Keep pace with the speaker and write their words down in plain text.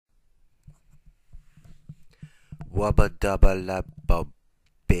Wubba dubba lubba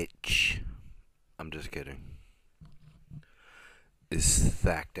bitch. I'm just kidding. It's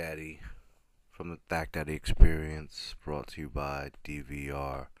Thack Daddy from the Thack Daddy Experience, brought to you by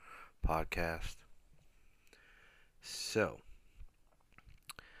DVR Podcast. So,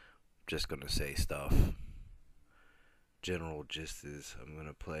 just gonna say stuff. General gist is I'm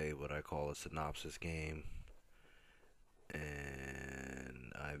gonna play what I call a synopsis game,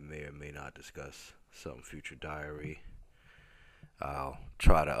 and I may or may not discuss some future diary. I'll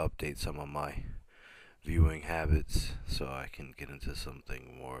try to update some of my viewing habits so I can get into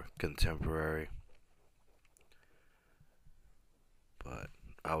something more contemporary. But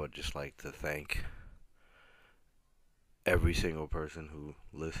I would just like to thank every single person who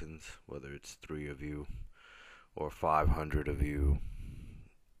listens, whether it's 3 of you or 500 of you.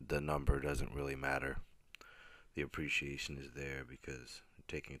 The number doesn't really matter. The appreciation is there because you're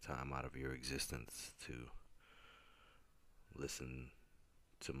taking time out of your existence to listen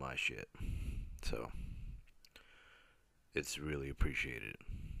to my shit. So, it's really appreciated.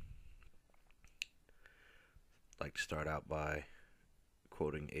 I'd like to start out by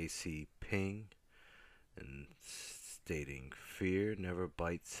quoting AC Ping and stating, "Fear never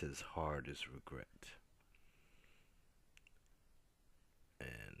bites as hard as regret."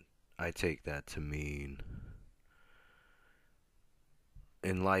 And I take that to mean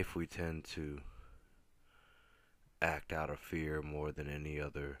in life we tend to act out of fear more than any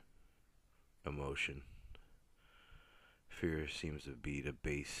other emotion. Fear seems to be the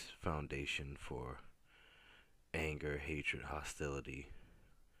base foundation for anger, hatred, hostility.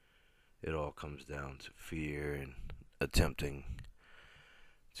 It all comes down to fear and attempting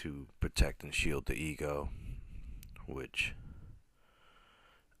to protect and shield the ego, which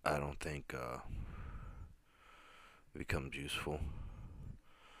I don't think becomes useful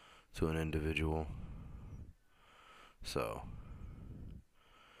to an individual. So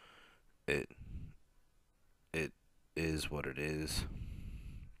it is what it is.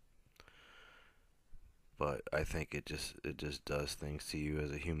 But I think it just does things to you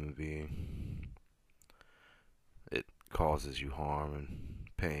as a human being. It causes you harm and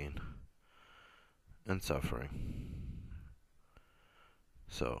pain and suffering.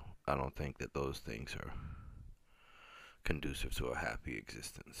 So I don't think that those things are conducive to a happy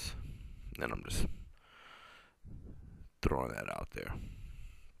existence. And I'm just throwing that out there.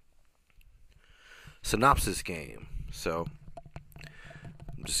 Synopsis game. So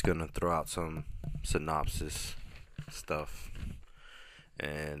I'm just gonna throw out some synopsis stuff,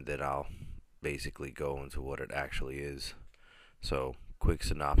 and then I'll basically go into what it actually is. So, quick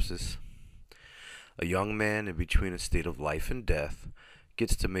synopsis. A young man in between a state of life and death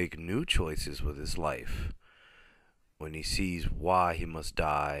gets to make new choices with his life when he sees why he must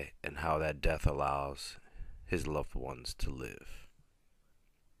die and how that death allows his loved ones to live.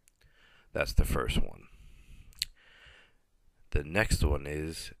 That's the first one. The next one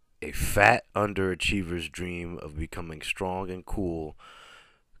is a fat underachiever's dream of becoming strong and cool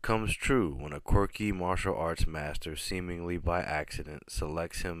comes true when a quirky martial arts master, seemingly by accident,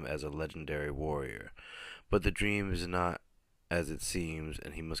 selects him as a legendary warrior. But the dream is not as it seems,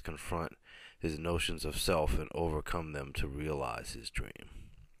 and he must confront his notions of self and overcome them to realize his dream.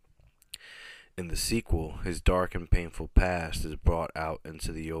 In the sequel, his dark and painful past is brought out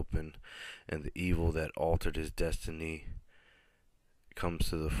into the open, and the evil that altered his destiny comes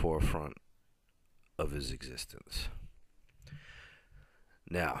to the forefront of his existence.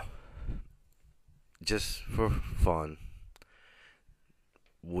 Now, just for fun,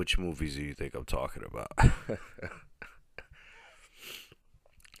 which movies do you think I'm talking about?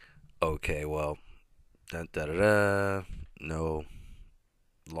 Okay, well, no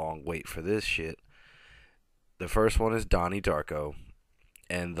long wait for this shit. The first one is Donnie Darko,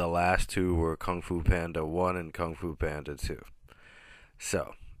 and the last two were Kung Fu Panda 1 and Kung Fu Panda 2.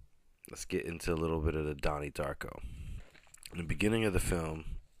 So, let's get into a little bit of the Donnie Darko. In the beginning of the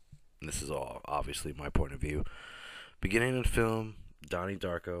film, and this is all obviously my point of view, beginning of the film, Donnie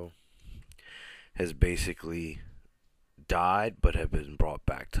Darko has basically died but have been brought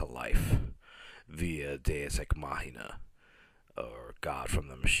back to life via Deus Ex Machina, or God from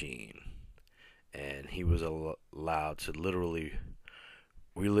the Machine. And he was allowed to literally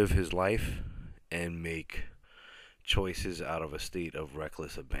relive his life and make choices out of a state of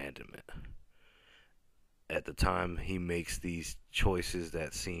reckless abandonment. At the time, he makes these choices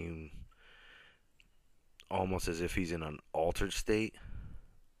that seem almost as if he's in an altered state.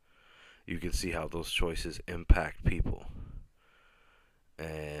 You can see how those choices impact people.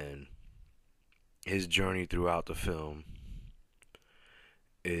 And his journey throughout the film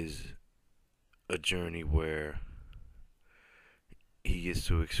is a journey where he gets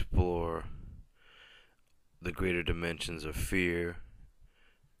to explore the greater dimensions of fear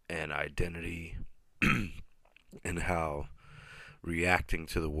and identity and how reacting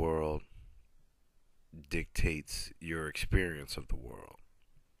to the world dictates your experience of the world.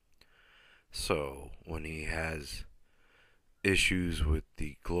 So when he has issues with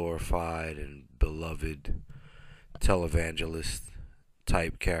the glorified and beloved televangelist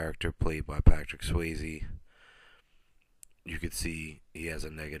type character played by Patrick Swayze, you could see he has a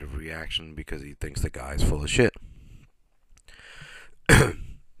negative reaction because he thinks the guy's full of shit.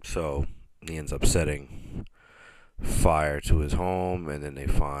 So he ends up setting fire to his home, and then they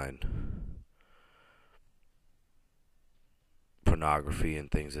find pornography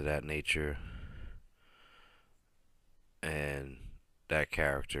and things of that nature, and that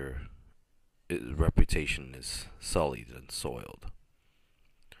character, his reputation is sullied and soiled.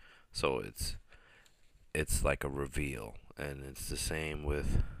 So it's like a reveal, and it's the same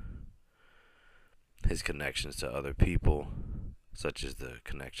with his connections to other people, such as the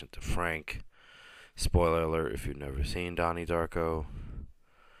connection to Frank. Spoiler alert if you've never seen Donnie Darko.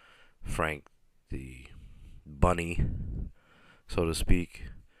 Frank, the bunny, so to speak,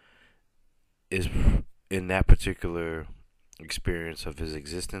 is in that particular experience of his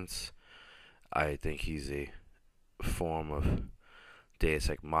existence, I think he's a form of Deus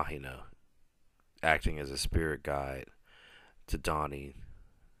Ex Machina, acting as a spirit guide to Donnie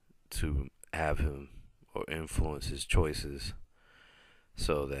to have him or influence his choices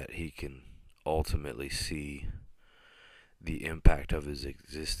so that he can ultimately see the impact of his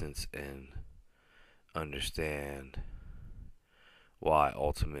existence and understand why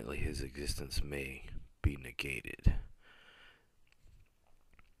ultimately his existence may be negated.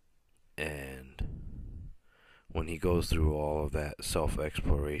 And when he goes through all of that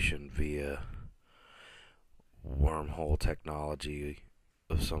self-exploration via wormhole technology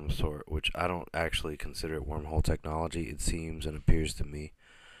of some sort, which I don't actually consider it wormhole technology, it seems and appears to me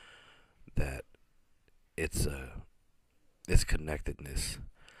that it's connectedness.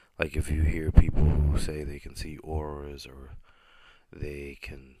 Like if you hear people who say they can see auras or they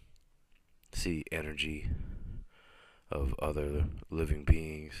can see energy of other living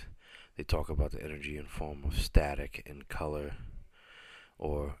beings, they talk about the energy in form of static and color,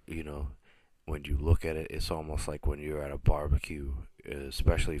 or when you look at it, it's almost like when you're at a barbecue,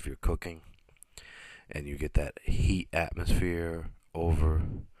 especially if you're cooking and you get that heat atmosphere over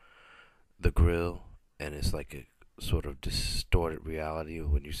the grill, and it's like a sort of distorted reality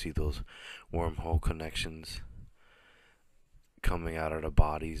when you see those wormhole connections coming out of the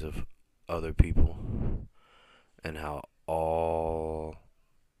bodies of other people, and how all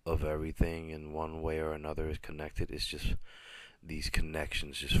of everything in one way or another is connected. It's just these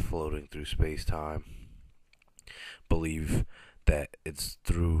connections just floating through space-time. Believe that it's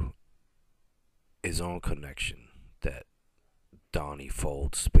through his own connection that Donnie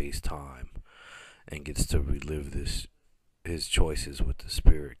folds space-time and gets to relive his choices with the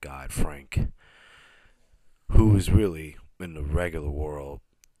spirit guide Frank, who is really, in the regular world,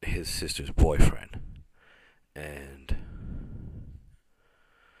 his sister's boyfriend. And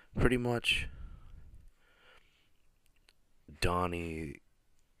pretty much Donnie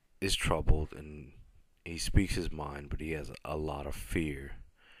is troubled and he speaks his mind, but he has a lot of fear.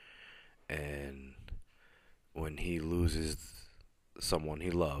 And when he loses someone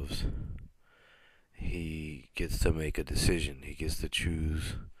he loves, he gets to make a decision. He gets to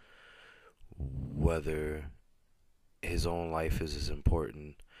choose whether his own life is as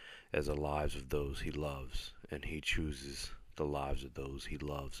important as the lives of those he loves, and he chooses the lives of those he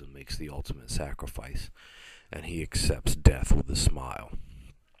loves and makes the ultimate sacrifice, and he accepts death with a smile.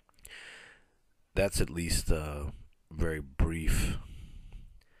 That's at least a very brief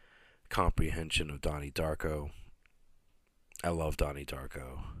comprehension of Donnie Darko. I love Donnie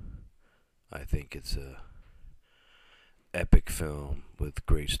Darko. I think it's a epic film with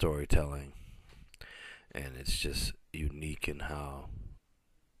great storytelling, and it's just unique in how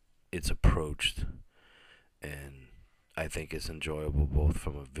it's approached, and I think it's enjoyable both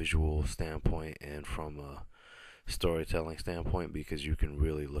from a visual standpoint and from a storytelling standpoint, because you can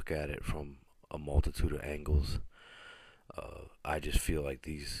really look at it from a multitude of angles. I just feel like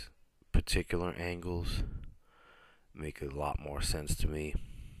these particular angles make a lot more sense to me,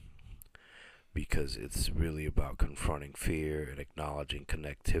 because it's really about confronting fear and acknowledging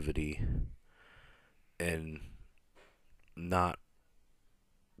connectivity and not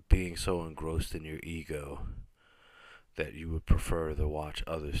being so engrossed in your ego that you would prefer to watch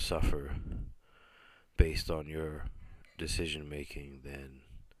others suffer based on your decision making than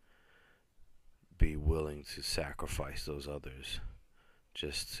be willing to sacrifice those others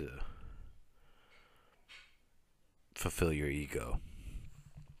just to fulfill your ego.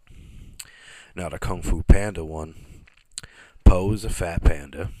 Now, the Kung Fu Panda one, Po is a fat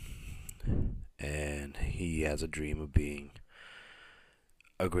panda, and he has a dream of being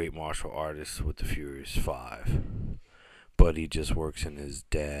a great martial artist with the Furious Five. But he just works in his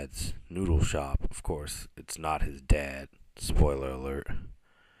dad's noodle shop. Of course, it's not his dad. Spoiler alert.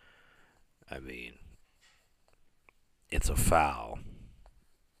 I mean, it's a fowl,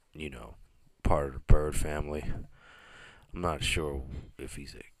 part of the bird family. I'm not sure if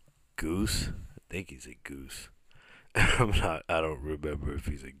he's a goose. I think he's a goose. I don't remember if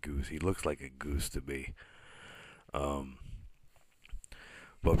he's a goose. He looks like a goose to me. But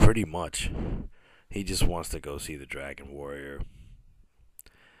pretty much, he just wants to go see the Dragon Warrior.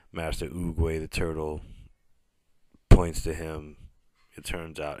 Master Oogway the turtle points to him. It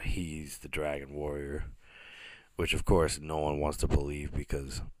turns out he's the Dragon Warrior, which of course no one wants to believe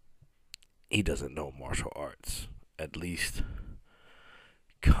because he doesn't know martial arts, at least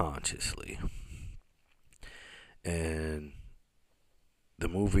consciously. And the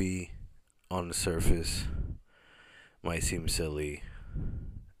movie, on the surface, might seem silly,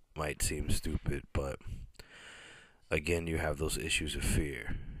 might seem stupid, but again, you have those issues of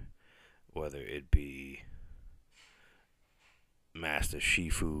fear, whether it be Master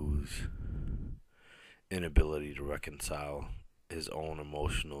Shifu's inability to reconcile his own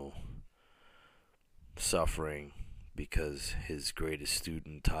emotional suffering because his greatest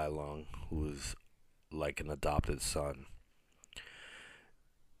student, Tai Lung, who is like an adopted son,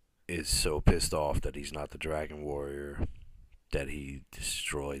 is so pissed off that he's not the Dragon Warrior that he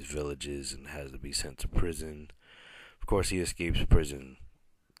destroys villages and has to be sent to prison. Of course, he escapes prison,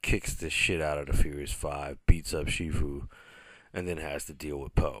 kicks the shit out of the Furious Five, beats up Shifu, and then has to deal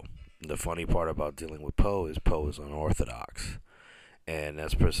with Po. The funny part about dealing with Po is unorthodox. And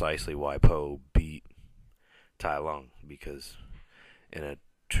that's precisely why Po beat Tai Lung, because in a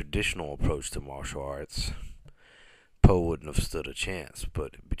traditional approach to martial arts, Po wouldn't have stood a chance.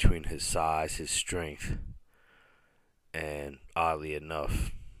 But between his size, his strength, and oddly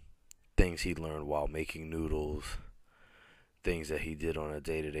enough, things he learned while making noodles, things that he did on a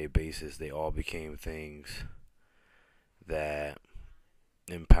day-to-day basis, they all became things that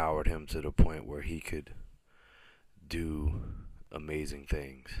empowered him to the point where he could do amazing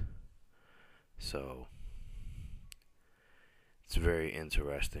things. So it's very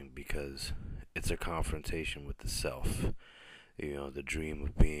interesting because it's a confrontation with the self. The dream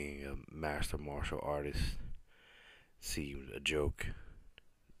of being a master martial artist seemed a joke.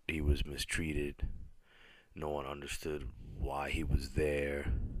 He was mistreated. No one understood why he was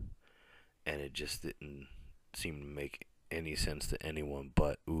there, and it just didn't seem to make any sense to anyone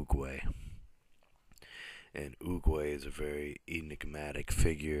but Oogway. And Oogway is a very enigmatic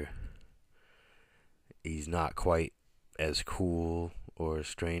figure. He's not quite as cool or as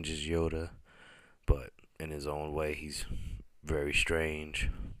strange as Yoda, but in his own way, he's very strange.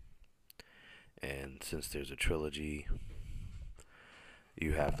 And since there's a trilogy,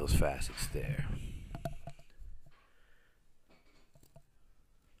 you have those facets there.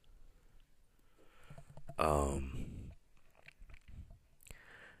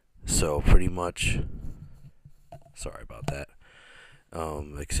 So pretty much, sorry about that.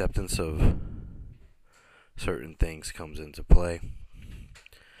 Acceptance of certain things comes into play.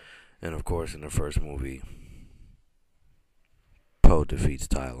 And of course, in the first movie, Po defeats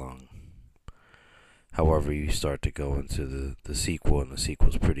Tai Lung. However, you start to go into the sequel, and the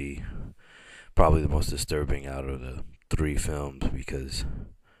sequel's probably the most disturbing out of the three films because,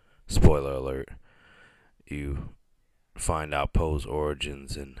 spoiler alert, you find out Po's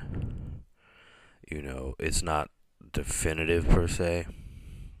origins, and it's not definitive per se,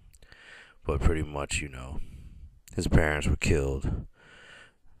 but pretty much his parents were killed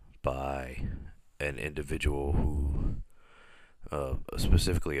by an individual who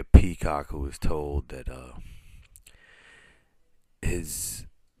specifically a peacock, who was told that his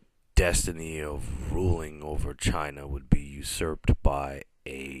destiny of ruling over China would be usurped by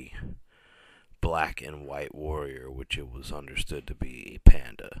a black and white warrior, which it was understood to be a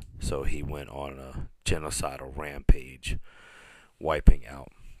panda. So he went on a genocidal rampage, wiping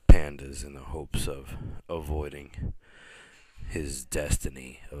out pandas in the hopes of avoiding his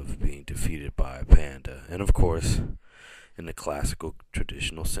destiny of being defeated by a panda. And of course, in the classical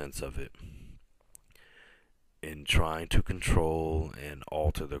traditional sense of it, in trying to control and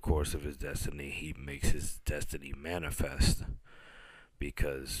alter the course of his destiny, he makes his destiny manifest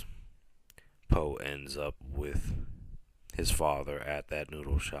because Po ends up with his father at that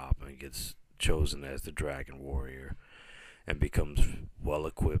noodle shop and gets chosen as the Dragon Warrior. and becomes well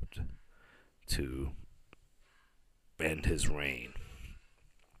equipped to end his reign.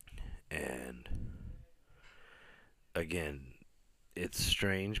 And again, it's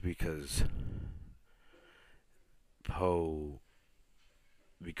strange because Poe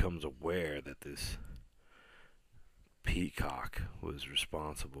becomes aware that this peacock was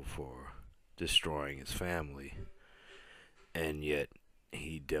responsible for destroying his family, and yet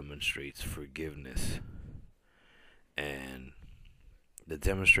he demonstrates forgiveness. And the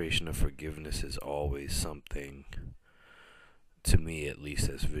demonstration of forgiveness is always something, to me at least,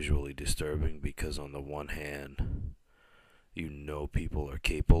 that's visually disturbing, because on the one hand, you know people are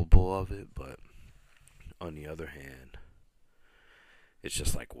capable of it, but on the other hand, it's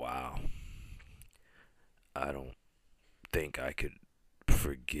just like, wow, I don't think I could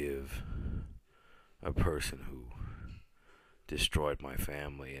forgive a person who destroyed my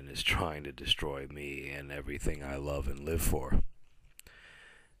family and is trying to destroy me and everything I love and live for.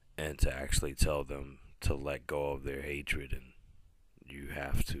 And to actually tell them to let go of their hatred, and you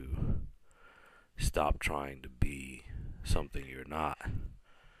have to stop trying to be something you're not,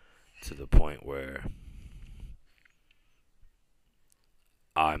 to the point where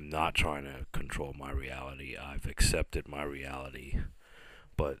I'm not trying to control my reality. I've accepted my reality,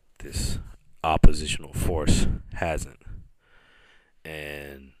 but this oppositional force hasn't.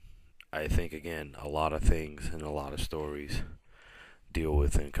 And I think, again, a lot of things and a lot of stories deal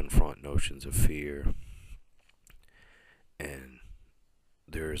with and confront notions of fear. And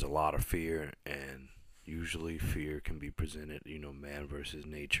there is a lot of fear, and usually fear can be presented, man versus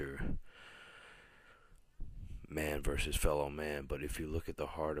nature, man versus fellow man. But if you look at the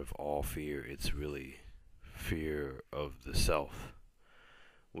heart of all fear, it's really fear of the self.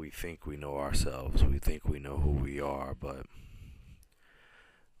 We think we know ourselves, we think we know who we are, but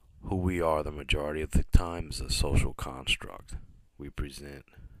who we are the majority of the time is a social construct. We present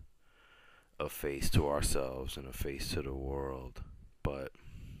a face to ourselves and a face to the world, but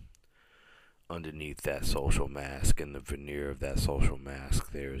underneath that social mask and the veneer of that social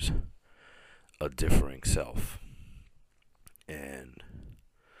mask, there's a differing self. And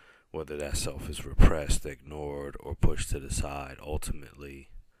whether that self is repressed, ignored, or pushed to the side, ultimately,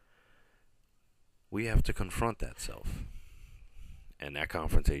 we have to confront that self. And that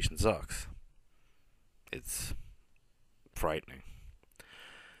confrontation sucks. It's frightening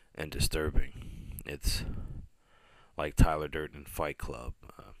and disturbing. It's like Tyler Durden in Fight Club.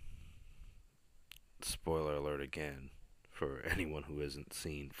 Spoiler alert again for anyone who hasn't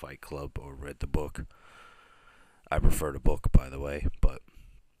seen Fight Club or read the book. I prefer the book, by the way, but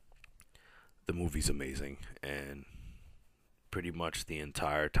the movie's amazing, and pretty much the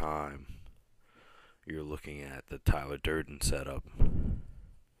entire time you're looking at the Tyler Durden setup.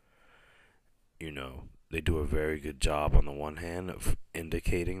 They do a very good job on the one hand of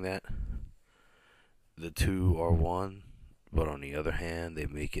indicating that the two are one, but on the other hand, they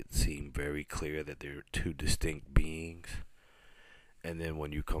make it seem very clear that they're two distinct beings. And then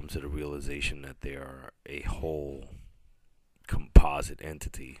when you come to the realization that they are a whole composite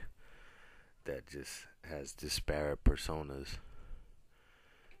entity that just has disparate personas,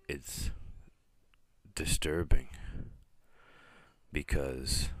 it's disturbing,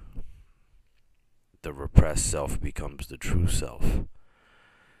 because the repressed self becomes the true self.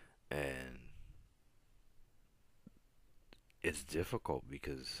 And it's difficult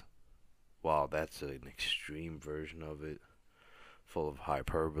because while that's an extreme version of it, full of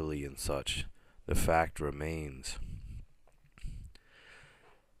hyperbole and such, the fact remains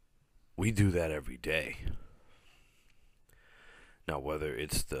we do that every day. Now, whether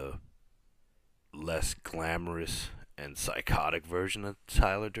it's the less glamorous and psychotic version of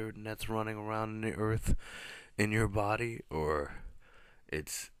Tyler Durden that's running around in the earth in your body, or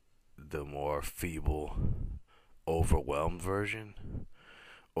it's the more feeble, overwhelmed version,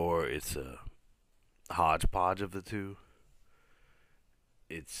 or it's a hodgepodge of the two,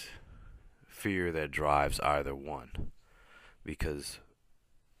 it's fear that drives either one. Because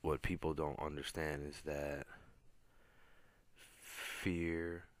what people don't understand is that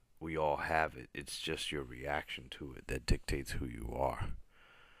fear, we all have it. It's just your reaction to it that dictates who you are.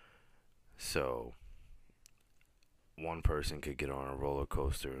 So, one person could get on a roller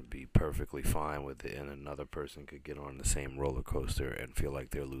coaster and be perfectly fine with it, and another person could get on the same roller coaster and feel like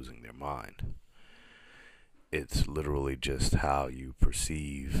they're losing their mind. It's literally just how you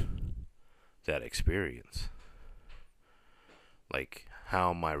perceive that experience. Like,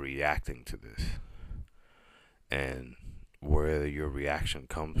 how am I reacting to this? And where your reaction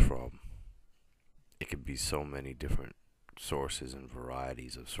comes from, it could be so many different sources and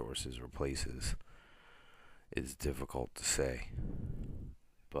varieties of sources or places. is difficult to say,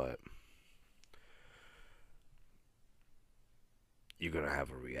 but you're going to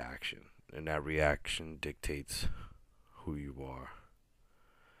have a reaction, and that reaction dictates who you are.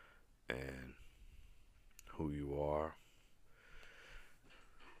 And who you are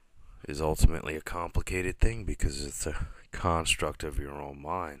is ultimately a complicated thing because it's a construct of your own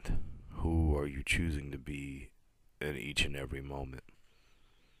mind. Who are you choosing to be in each and every moment?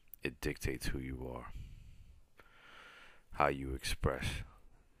 It dictates who you are, how you express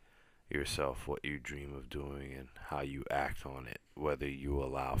yourself, what you dream of doing, and how you act on it. Whether you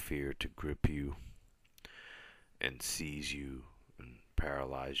allow fear to grip you and seize you and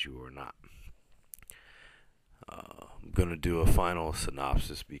paralyze you or not. I'm going to do a final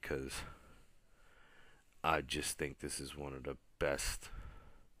synopsis because I just think this is one of the best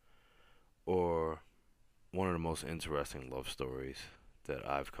or one of the most interesting love stories that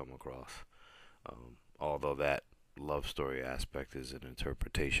I've come across. Although that love story aspect is an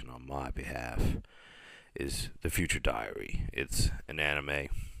interpretation on my behalf, is The Future Diary. It's an anime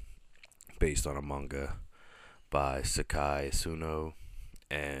based on a manga by Sakai Isuno,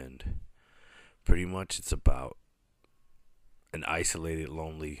 and pretty much it's about an isolated,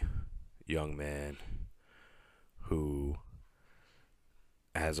 lonely young man who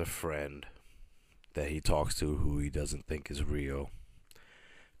has a friend that he talks to who he doesn't think is real,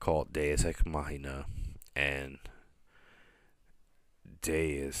 called Deus Ex Machina, and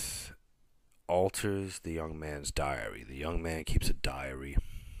Deus alters the young man's diary. The young man keeps a diary,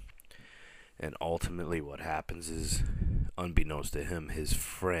 and ultimately what happens is, unbeknownst to him, his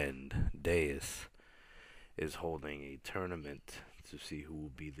friend Deus is holding a tournament to see who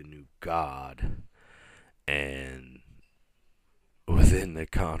will be the new god, and within the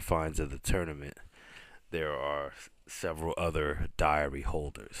confines of the tournament there are several other diary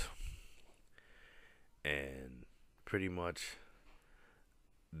holders, and pretty much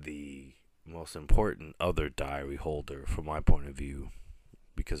the most important other diary holder from my point of view,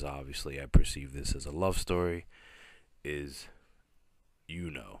 because obviously I perceive this as a love story, is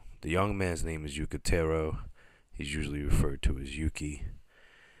Yuno. The young man's name is Yukitero. He's usually referred to as Yuki.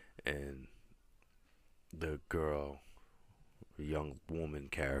 And the girl, the young woman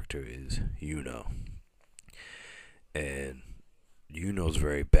character, is Yuno. And Yuno's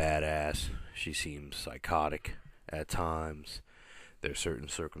very badass. She seems psychotic at times. There's certain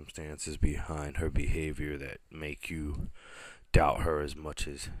circumstances behind her behavior that make you doubt her as much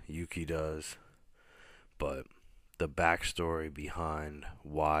as Yuki does. But the backstory behind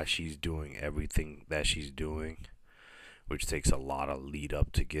why she's doing everything that she's doing, which takes a lot of lead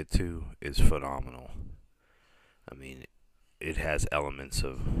up to get to, is phenomenal. I mean, it has elements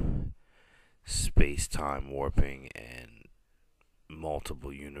of space-time warping and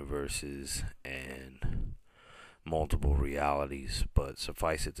multiple universes and multiple realities, but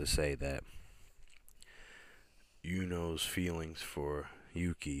suffice it to say that Yuno's feelings for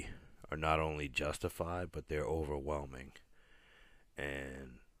Yuki are not only justified, but they're overwhelming.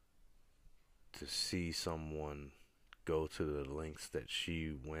 And to see someone go to the lengths that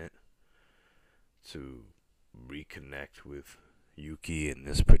she went to reconnect with Yuki in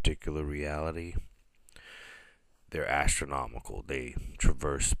this particular reality, they're astronomical. They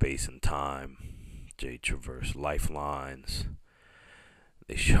traverse space and time. They traverse lifelines.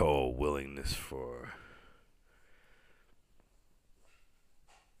 They show a willingness for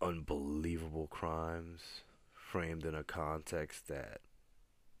unbelievable crimes framed in a context that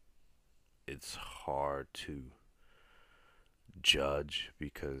it's hard to judge,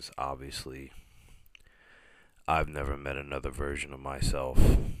 because obviously I've never met another version of myself.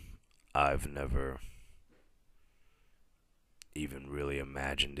 I've never even really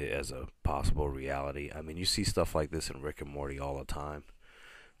imagined it as a possible reality. I mean, you see stuff like this in Rick and Morty all the time,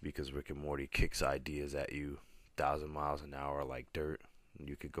 because Rick and Morty kicks ideas at you 1,000 miles an hour like dirt.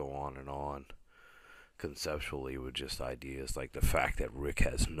 You could go on and on conceptually with just ideas like the fact that Rick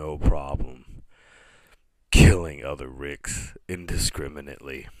has no problem killing other Ricks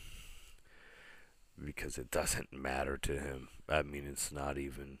indiscriminately because it doesn't matter to him. I mean, it's not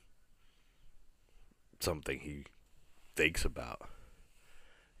even something he thinks about.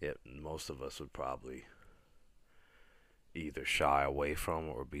 Yet most of us would probably either shy away from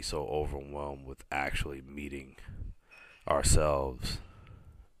or be so overwhelmed with actually meeting ourselves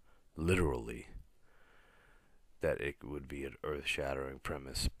literally that it would be an earth-shattering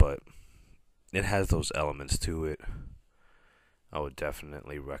premise. But it has those elements to it. I would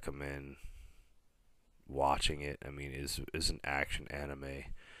definitely recommend watching it. I mean, it's an action anime,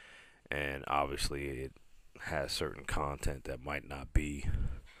 and obviously it has certain content that might not be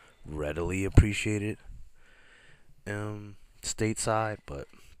readily appreciated, stateside, but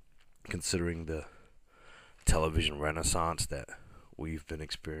considering the television renaissance that we've been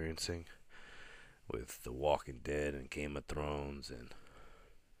experiencing with The Walking Dead and Game of Thrones and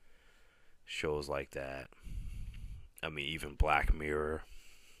shows like that. I mean, even Black Mirror.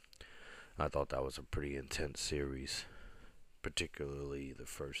 I thought that was a pretty intense series, particularly the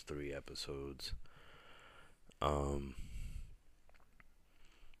first 3 episodes. Um,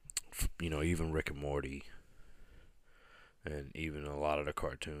 even Rick and Morty, and even a lot of the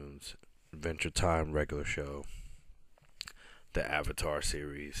cartoons, Adventure Time, regular show, the Avatar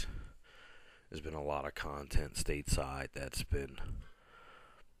series. There's been a lot of content stateside that's been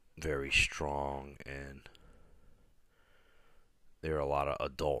very strong, and there are a lot of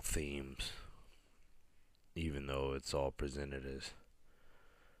adult themes, even though it's all presented as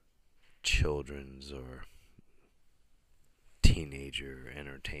children's or teenager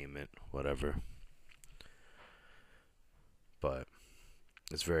entertainment, whatever. But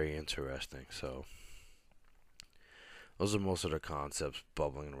it's very interesting. So those are most of the concepts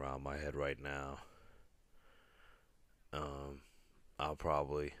bubbling around my head right now. I'll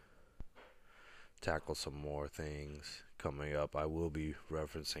probably tackle some more things coming up. I will be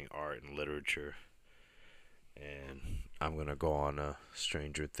referencing art and literature, and I'm gonna go on a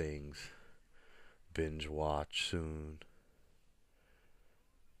Stranger Things binge watch soon.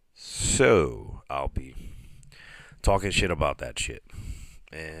 So I'll be talking shit about that shit,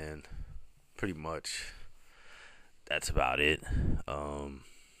 and pretty much that's about it.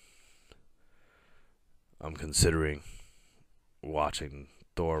 I'm considering watching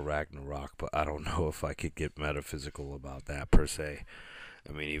Thor Ragnarok, but I don't know if I could get metaphysical about that per se.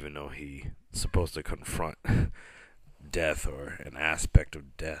 I mean, even though he's supposed to confront death or an aspect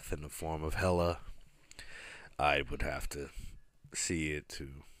of death in the form of Hela, I would have to see it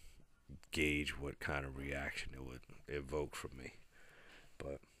to gauge what kind of reaction it would evoke from me.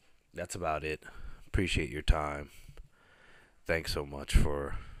 But that's about it. Appreciate your time. Thanks so much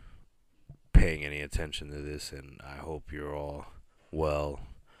for paying any attention to this, and I hope you're all well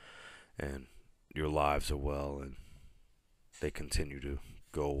and your lives are well and they continue to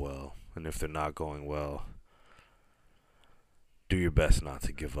go well. And if they're not going well, do your best not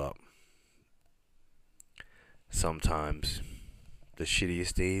to give up. Sometimes the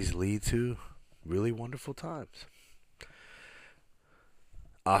shittiest days lead to really wonderful times.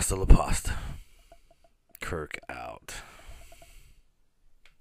 Hasta la pasta. Kirk out.